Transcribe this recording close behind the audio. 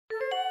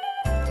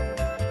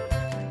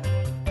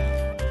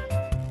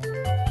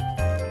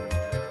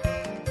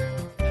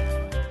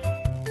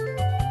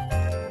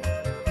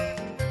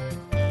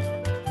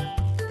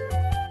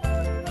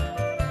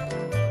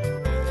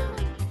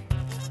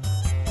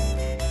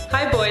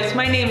Hi boys,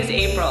 my name is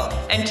April,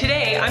 and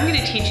today I'm going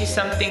to teach you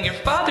something your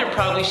father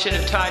probably should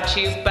have taught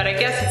you, but I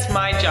guess it's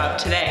my job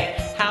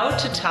today: how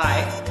to tie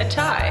a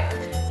tie.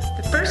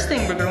 The first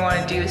thing we're going to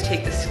want to do is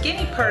take the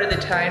skinny part of the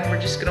tie and we're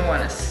just going to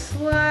want to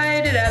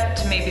slide it up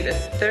to maybe the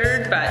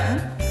third button,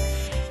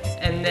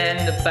 and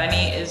then the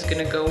bunny is going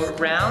to go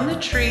around the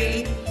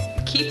tree.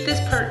 Keep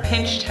this part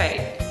pinched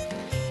tight.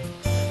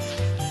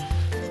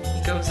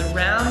 He goes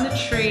around the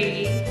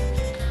tree,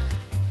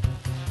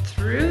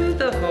 through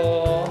the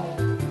hole,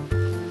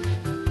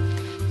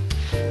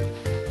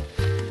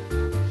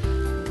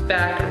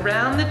 back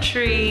around the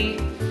tree,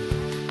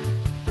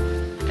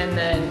 and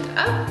then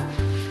up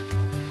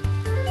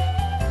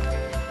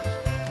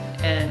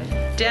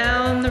and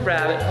down the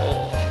rabbit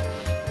hole.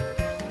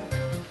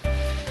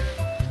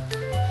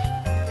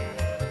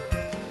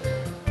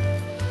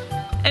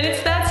 And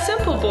it's that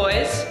simple,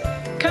 boys.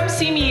 Come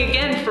see me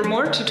again for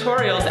more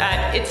tutorials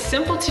at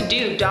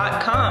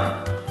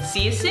itssimpletodo.com.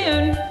 See you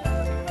soon.